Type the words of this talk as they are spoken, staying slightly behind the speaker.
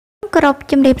គោរព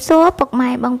ជំរាបសួរពុកម៉ែ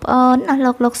បងប្អូនអស់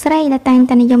លោកស្រីដែលតែង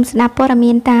តែនិយមស្ដាប់ព័ត៌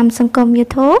មានតាមសង្គម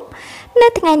YouTube នៅ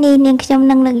ថ្ងៃនេះនាងខ្ញុំ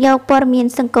នឹងលើកយកព័ត៌មាន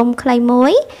សង្គមខ្លីមួ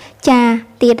យចា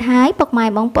ទៀតហើយពុកម៉ែ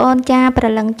បងប្អូនចាប្រ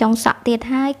ឡឹងចុងសក់ទៀត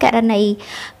ហើយករណី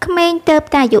ក្មេងទៅ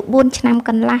តែអាយុ4ឆ្នាំក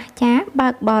ន្លះចាបើ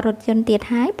កបររថយន្តទៀត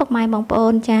ហើយពុកម៉ែបងប្អូ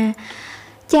នចា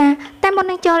តែមុន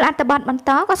នឹងចូលអត្ថបទបន្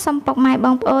តក៏សូមពុកម៉ែប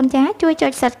ងប្អូនចាជួយចុ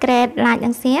ច Subscribe Like និ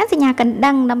ង Share សញ្ញាកណ្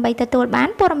ដឹងដើម្បីទទួលបាន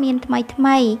ព័ត៌មានថ្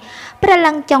មីប្រ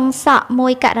ឡឹងចុងសក់មួ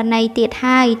យករណីទៀត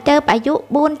ហើយទៅអាយុ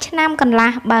4ឆ្នាំកន្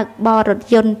លះបើកបររថ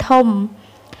យន្តធំ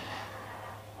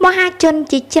មហាជន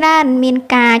ជាច្រើនមាន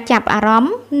ការចាប់អារម្ម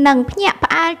ណ៍និងភ្ញាក់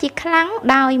ផ្អើលជាខ្លាំង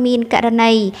ដោយមានករ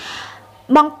ណី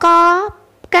បង្ក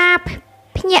ការ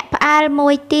ភ្ញាក់ផ្អើលមួ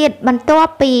យទៀតបន្ទា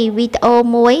ប់ពីវីដេអូ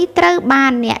មួយត្រូវបា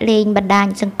នអ្នកលេងបណ្ដាញ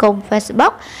សង្គម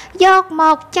Facebook យកម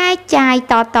កចែកចាយ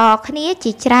តគ្នា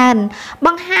ជាច្រើនប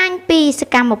ង្ហាញពីស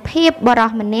កម្មភាពបរិ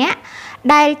សម្នាក់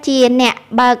ដែលជាអ្នក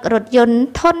បើករថយន្ត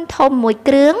ធុនធំមួយ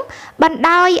គ្រឿងបណ្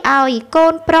ដោយឲ្យកូ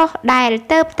នប្រុសដែល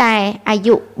ទៅតែអា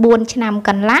យុ4ឆ្នាំក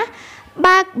ន្លះ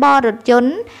បើកបររថយន្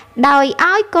តដោយ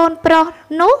ឲ្យកូនប្រុស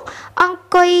នោះអង្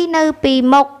គុយនៅពី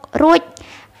មុខរួច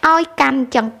ឲ្យកាន់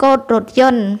ចង្កូតរថយ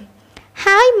ន្ត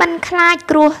ហើយមិនខ្លាច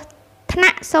គ្រោះថ្នា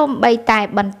ក់សូម្បីតែ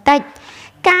បន្តិច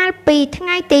កាលពីថ្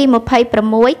ងៃទី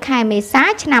26ខែមេសា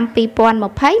ឆ្នាំ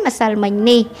2020ម្សិលមិញ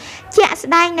នេះជាក់ស្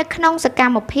ដែងនៅក្នុងសក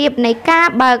ម្មភាពនៃការ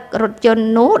បើករថយន្ត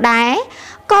នោះដែរ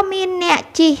ក៏មានអ្នក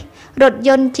ជិះរថយ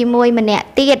ន្តជាមួយម្នាក់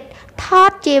ទៀតថ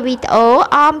តជាវីដេអូ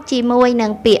អមជាមួយនឹ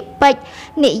ងពាក្យពេចន៍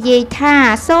និយាយថា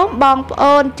សូមបងប្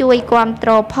អូនជួយគាំទ្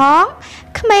រផង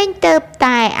ក្មេងទៅ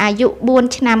តែអាយុ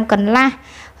4ឆ្នាំកន្លះ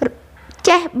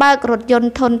ចេះបើករថយន្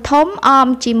តធុនធំអម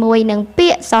ជាមួយនឹងពា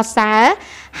ក្យសរសើរ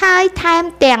ហើយថែម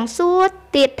ទាំងសួរ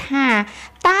ទៀតថា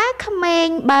តើក្មេង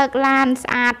បើកឡានស្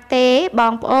អាតទេប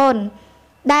ងប្អូន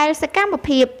ដែលសកម្ម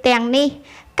ភាពទាំងនេះ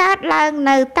កើតឡើង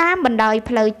នៅតាមបណ្ដោយ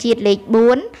ផ្លូវជាតិលេខ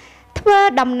4ធ្វើ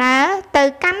ដំណើរទៅ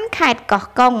កាន់ខេត្តកោះ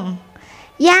កុង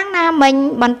យ៉ាងណាមិញ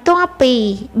បន្ទាប់ពី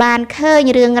បានឃើញ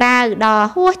រឿងរ៉ាវដ៏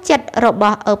ហួសចិត្តរប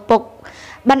ស់ឪពុក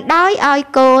បណ្ដោយឲ្យ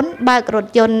កូនបើករថ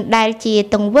យន្តដែលជា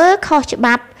ទង្វើខុសច្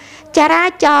បាប់ចរា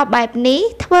ចរណ៍បែបនេះ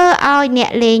ធ្វើឲ្យអ្នក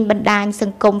លេងបណ្ដាញស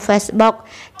ង្គម Facebook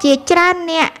ជាច្រើន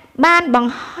អ្នកបានប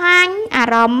ង្ហាញអា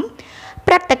រម្មណ៍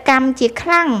ប្រតិកម្មជាខ្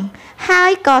លាំងហើ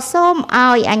យក៏សូម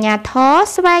ឲ្យអាជ្ញាធរ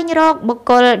ស្វែងរកបុគ្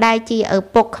គលដែលជាឪ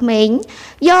ពុកក្មេង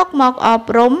យកមកអប់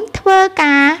រំធ្វើ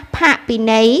ការផាកពិ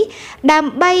ន័យដើ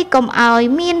ម្បីកុំឲ្យ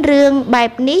មានរឿងបែ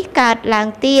បនេះកើតឡើង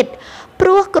ទៀតព្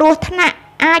រោះគ្រោះថ្នាក់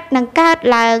អាចនឹងកើត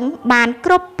ឡើងបាន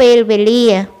គ្រប់ពេលវេលា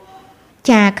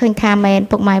ចាឃើញថាមែន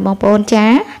ពុកម៉ែបងប្អូនចា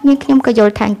នាងខ្ញុំក៏យ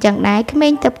ល់ថាអញ្ចឹងដែរក្មេ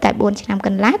ងទៅតែ4ឆ្នាំក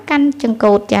ន្លះកាន់ចង្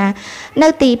កូតចានៅ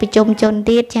ទីប្រជុំជន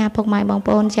ទៀតចាពុកម៉ែបង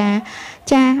ប្អូនចា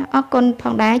អរគុណផ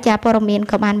ងដែរចាព័ត៌មាន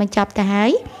ក៏បានបញ្ចប់ទៅហើ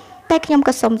យតែខ្ញុំ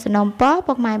ក៏សូមសំណូមពរ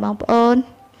ពុកម៉ែបងប្អូន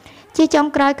ជាចុង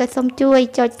ក្រោយក៏សូមជួយ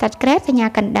ចុច Subscribe សញ្ញា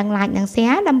កណ្ដឹង Like និង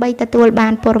Share ដើម្បីទទួលបា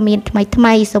នព័ត៌មានថ្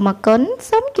មីសូមអរគុណ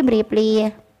សូមជម្រាបលា